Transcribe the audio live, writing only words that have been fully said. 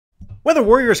Weather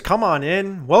Warriors, come on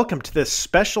in. Welcome to this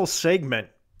special segment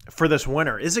for this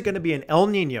winter. Is it going to be an El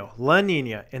Nino, La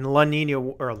Nina, and La Nina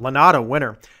or La Nada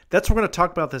winter? That's what we're going to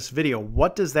talk about this video.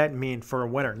 What does that mean for a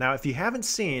winter? Now, if you haven't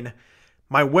seen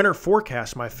my winter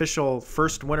forecast, my official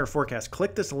first winter forecast,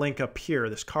 click this link up here,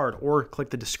 this card, or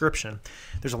click the description.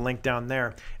 There's a link down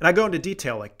there. And I go into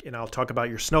detail, I'll talk about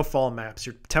your snowfall maps,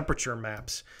 your temperature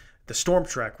maps, the storm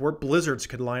track, where blizzards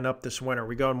could line up this winter.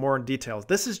 We go more in details.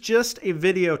 This is just a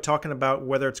video talking about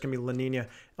whether it's going to be La Nina,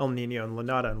 El Nino, and La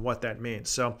Nada and what that means.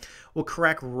 So we'll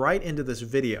crack right into this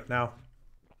video. Now,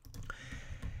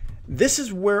 this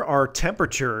is where our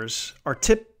temperatures are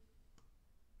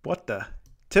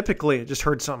typically, I just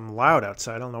heard something loud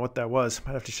outside. I don't know what that was.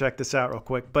 Might have to check this out real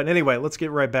quick. But anyway, let's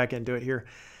get right back into it here.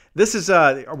 This is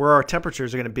where our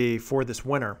temperatures are going to be for this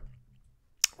winter,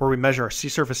 where we measure our sea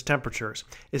surface temperatures.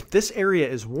 If this area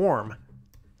is warm,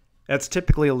 that's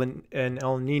typically an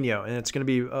El Nino, and it's going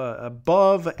to be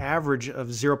above average of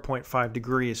 0.5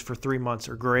 degrees for 3 months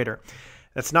or greater.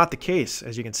 That's not the case,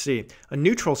 as you can see. A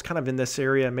neutral is kind of in this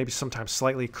area, maybe sometimes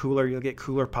slightly cooler. You'll get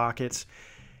cooler pockets.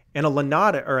 And a La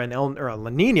Nada or a La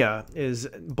Nina is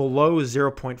below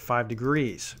 0.5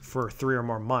 degrees for 3 or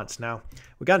more months. Now,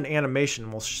 we got an animation.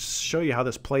 We'll show you how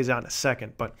this plays out in a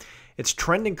second, but it's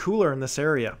trending cooler in this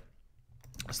area.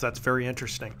 So that's very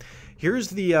interesting. Here's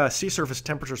the sea surface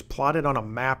temperatures plotted on a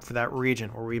map for that region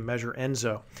where we measure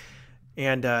ENSO.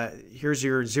 And here's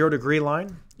your 0 degree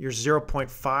line. Your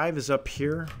 0.5 is up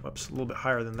here. Whoops, a little bit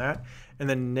higher than that. And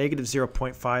then negative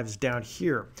 0.5 is down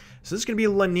here. So this is going to be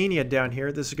La Nina down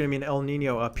here. This is going to be an El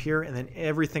Nino up here. And then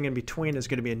everything in between is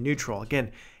going to be a neutral.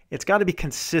 Again, it's got to be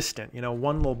consistent. You know,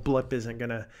 one little blip isn't going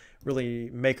to really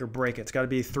make or break it. It's got to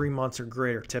be 3 months or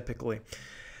greater typically.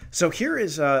 So here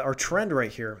is our trend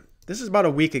right here. This is about a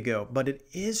week ago, but it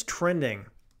is trending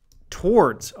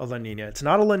towards a La Nina. It's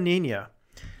not a La Nina,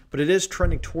 but it is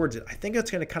trending towards it. I think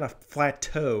it's going to kind of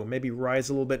plateau, maybe rise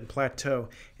a little bit and plateau,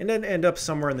 and then end up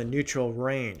somewhere in the neutral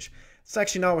range. It's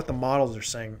actually not what the models are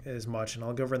saying as much, and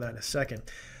I'll go over that in a second.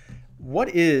 What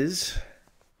is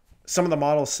some of the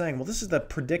models saying? Well, this is the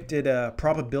predicted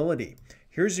probability.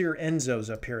 Here's your ENSOs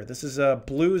up here. This is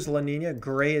blue is La Nina,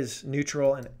 gray is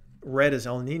neutral, and red is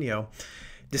El Nino.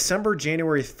 December,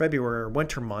 January, February, or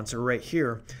winter months are right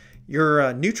here.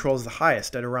 Your neutral is the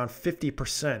highest at around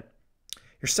 50%.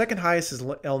 Your second highest is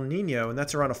El Nino, and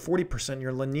that's around a 40%.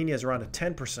 Your La Nina is around a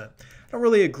 10%. I don't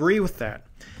really agree with that.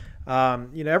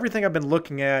 You know, everything I've been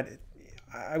looking at,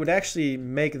 I would actually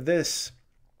make this,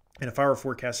 and if I were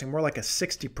forecasting, more like a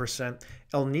 60%,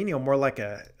 El Nino more like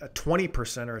a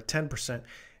 20% or a 10%,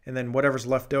 and then whatever's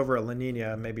left over at La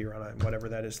Nina, maybe around whatever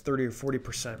that is, 30 or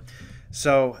 40%.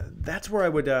 So that's where I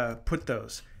would put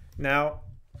those. Now,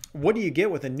 what do you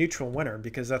get with a neutral winter?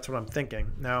 Because that's what I'm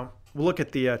thinking. Now, we'll look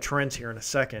at the trends here in a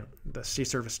second, the sea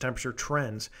surface temperature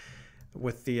trends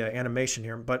with the animation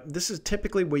here. But this is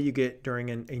typically what you get during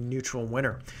a neutral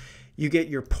winter. You get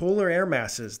your polar air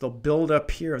masses. They'll build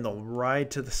up here and they'll ride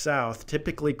to the south.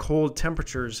 Typically cold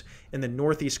temperatures in the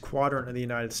northeast quadrant of the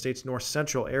United States, north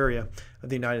central area of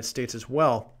the United States as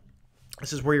well.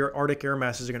 This is where your Arctic air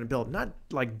masses are going to build. Not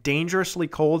like dangerously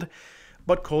cold,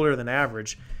 but colder than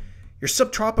average. Your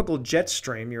subtropical jet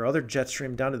stream, your other jet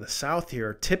stream down to the south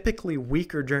here, typically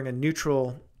weaker during a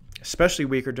neutral, especially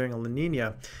weaker during a La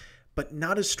Nina, but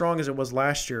not as strong as it was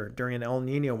last year during an El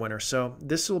Nino winter. So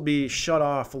this will be shut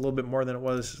off a little bit more than it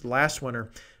was last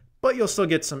winter, but you'll still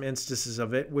get some instances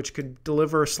of it, which could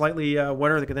deliver slightly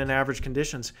winter than average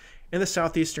conditions in the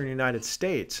southeastern United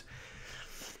States.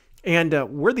 And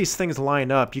where these things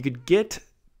line up, you could get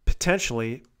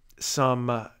potentially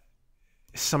some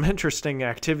interesting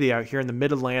activity out here in the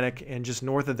mid-Atlantic and just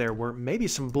north of there where maybe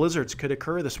some blizzards could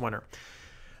occur this winter.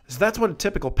 So that's what a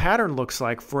typical pattern looks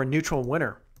like for a neutral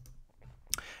winter.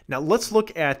 Now let's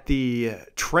look at the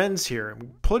trends here.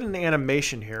 Put an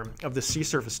animation here of the sea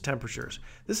surface temperatures.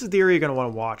 This is the area you're going to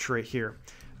want to watch right here.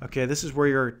 Okay, this is where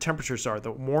your temperatures are.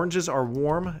 The oranges are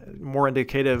warm, more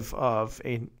indicative of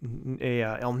a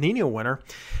El Nino winter.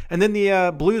 And then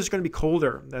the blue is going to be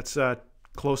colder. That's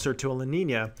closer to a La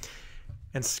Nina.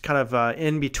 And it's kind of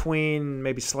in between,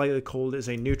 maybe slightly cold, is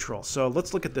a neutral. So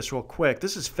let's look at this real quick.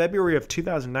 This is February of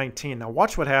 2019. Now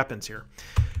watch what happens here.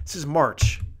 This is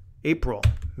March, April,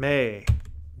 May,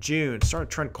 June, starting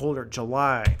to trend colder,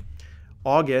 July,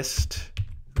 August,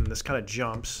 and this kind of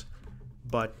jumps.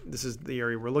 But this is the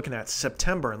area we're looking at,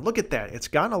 September. And look at that. It's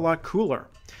gotten a lot cooler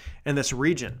in this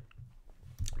region.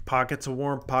 Pockets of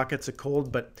warm, pockets of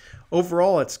cold. But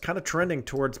overall, it's kind of trending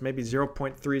towards maybe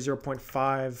 0.3,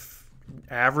 0.5,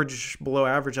 average, below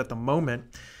average at the moment.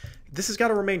 This has got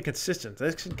to remain consistent.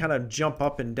 This can kind of jump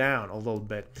up and down a little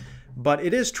bit. but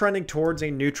it is trending towards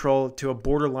a neutral to a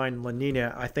borderline La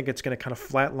Nina. I think it's going to kind of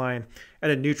flatline at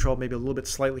a neutral, maybe a little bit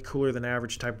slightly cooler than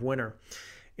average type winter.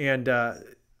 And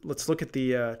let's look at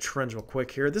the trends real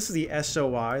quick here. This is the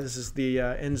SOI. This is the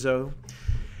ENSO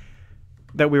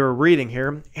that we were reading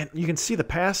here. And you can see the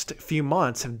past few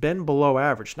months have been below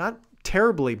average. Not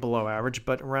terribly below average,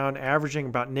 but around averaging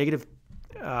about -2,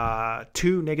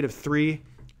 -3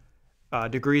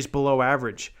 degrees below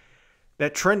average.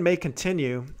 That trend may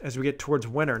continue as we get towards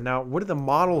winter. Now, what do the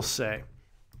models say?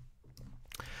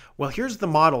 Well, here's the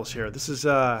models here. This is,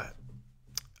 I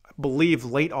believe,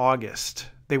 late August.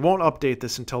 They won't update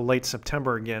this until late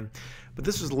September again, but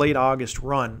this is late August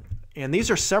run. And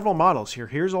these are several models here.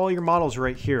 Here's all your models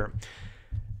right here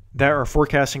that are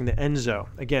forecasting the ENSO.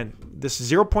 Again, this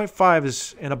 0.5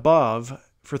 is and above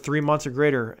for 3 months or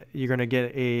greater. You're going to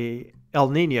get a El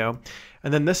Nino.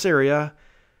 And then this area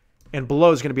and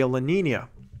below is going to be a La Nina.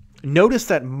 Notice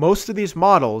that most of these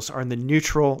models are in the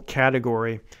neutral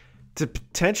category to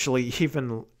potentially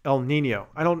even El Nino.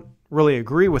 I don't really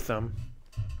agree with them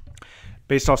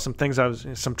based off some things,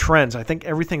 some trends. I think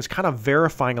everything's kind of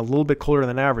verifying a little bit cooler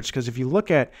than average, because if you look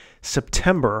at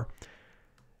September,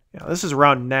 this is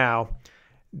around now,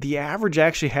 the average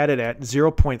actually had it at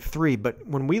 0.3, but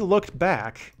when we looked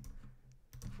back,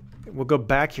 we'll go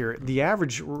back here, the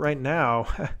average right now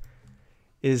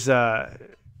is, well,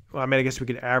 I mean, I guess we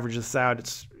could average this out.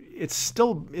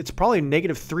 It's probably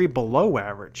 -3 below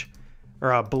average,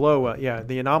 or below, yeah,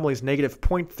 the anomaly is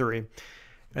 -0.3.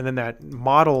 And then that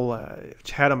model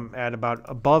had them at about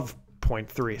above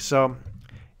 0.3. So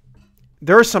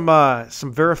there are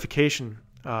some verification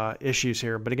issues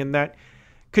here. But again, that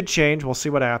could change. We'll see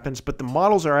what happens. But the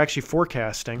models are actually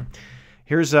forecasting.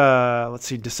 Here's, let's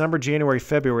see, December, January,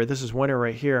 February. This is winter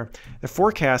right here. They're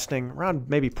forecasting around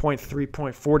maybe 0.3,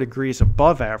 0.4 degrees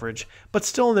above average, but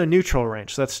still in the neutral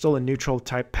range. So that's still a neutral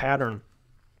type pattern.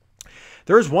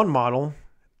 There is one model.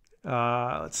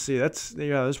 Let's see,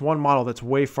 there's one model that's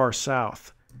way far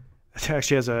south. It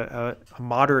actually has a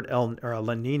moderate or a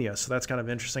La Nina, so that's kind of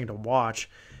interesting to watch.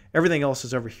 Everything else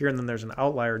is over here, and then there's an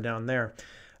outlier down there.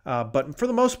 But for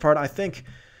the most part, I think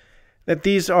that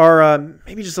these are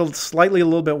maybe just slightly a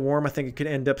little bit warm. I think it could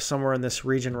end up somewhere in this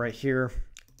region right here,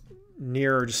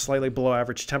 near or just slightly below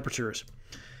average temperatures.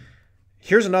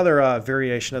 Here's another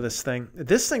variation of this thing.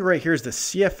 This thing right here is the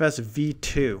CFS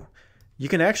V2. You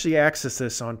can actually access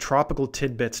this on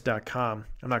tropicaltidbits.com.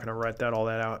 I'm not going to write all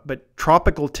that out, but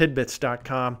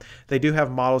tropicaltidbits.com. They do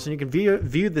have models, and you can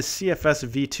view the CFS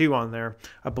V2 on there,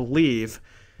 I believe.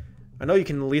 I know you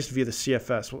can at least view the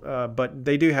CFS, but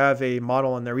they do have a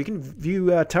model on there. You can view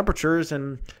temperatures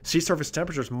and sea surface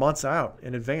temperatures months out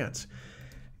in advance,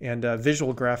 and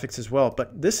visual graphics as well.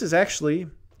 But this is actually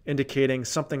indicating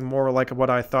something more like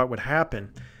what I thought would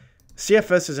happen.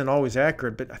 CFS isn't always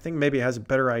accurate, but I think maybe it has a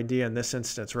better idea in this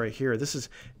instance right here. This is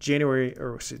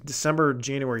December,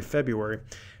 January, February,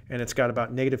 and it's got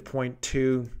about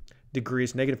 -0.2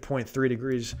 degrees, -0.3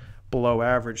 degrees below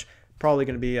average. Probably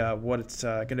going to be what it's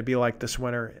going to be like this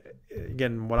winter.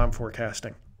 Again, what I'm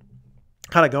forecasting.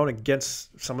 Kind of going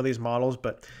against some of these models,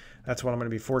 but that's what I'm going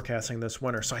to be forecasting this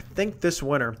winter. So I think this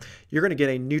winter, you're going to get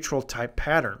a neutral type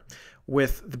pattern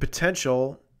with the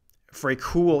potential for a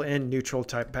cool and neutral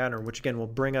type pattern, which again will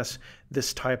bring us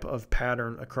this type of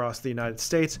pattern across the United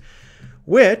States,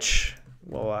 which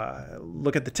will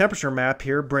look at the temperature map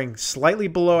here, bring slightly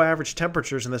below average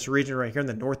temperatures in this region right here in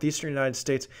the northeastern United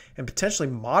States, and potentially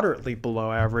moderately below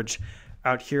average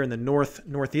out here in the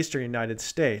northeastern United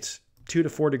States, 2 to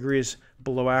 4 degrees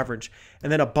below average, and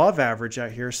then above average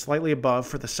out here, slightly above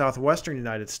for the southwestern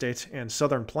United States and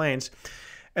southern plains.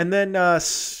 And then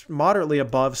moderately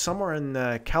above, somewhere in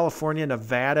the California,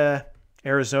 Nevada,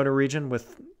 Arizona region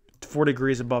with 4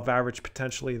 degrees above average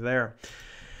potentially there.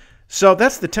 So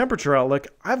that's the temperature outlook.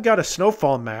 I've got a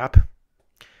snowfall map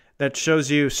that shows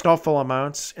you snowfall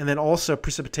amounts and then also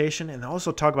precipitation, and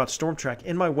also talk about storm track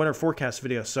in my winter forecast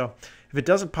video. So if it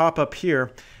doesn't pop up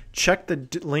here, check the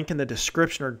link in the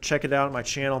description or check it out on my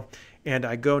channel, and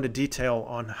I go into detail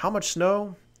on how much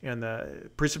snow and the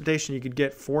precipitation you could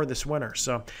get for this winter.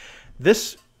 So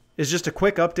this is just a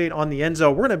quick update on the ENSO.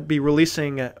 We're going to be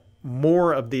releasing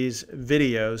more of these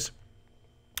videos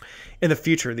in the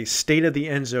future, these state of the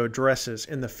ENSO addresses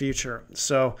in the future.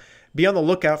 So be on the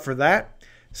lookout for that.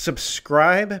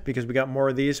 Subscribe, because we got more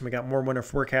of these and we got more winter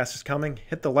forecasts coming.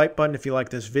 Hit the like button if you like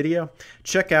this video.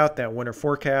 Check out that winter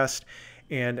forecast.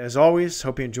 And as always,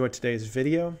 hope you enjoyed today's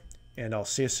video, and I'll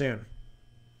see you soon.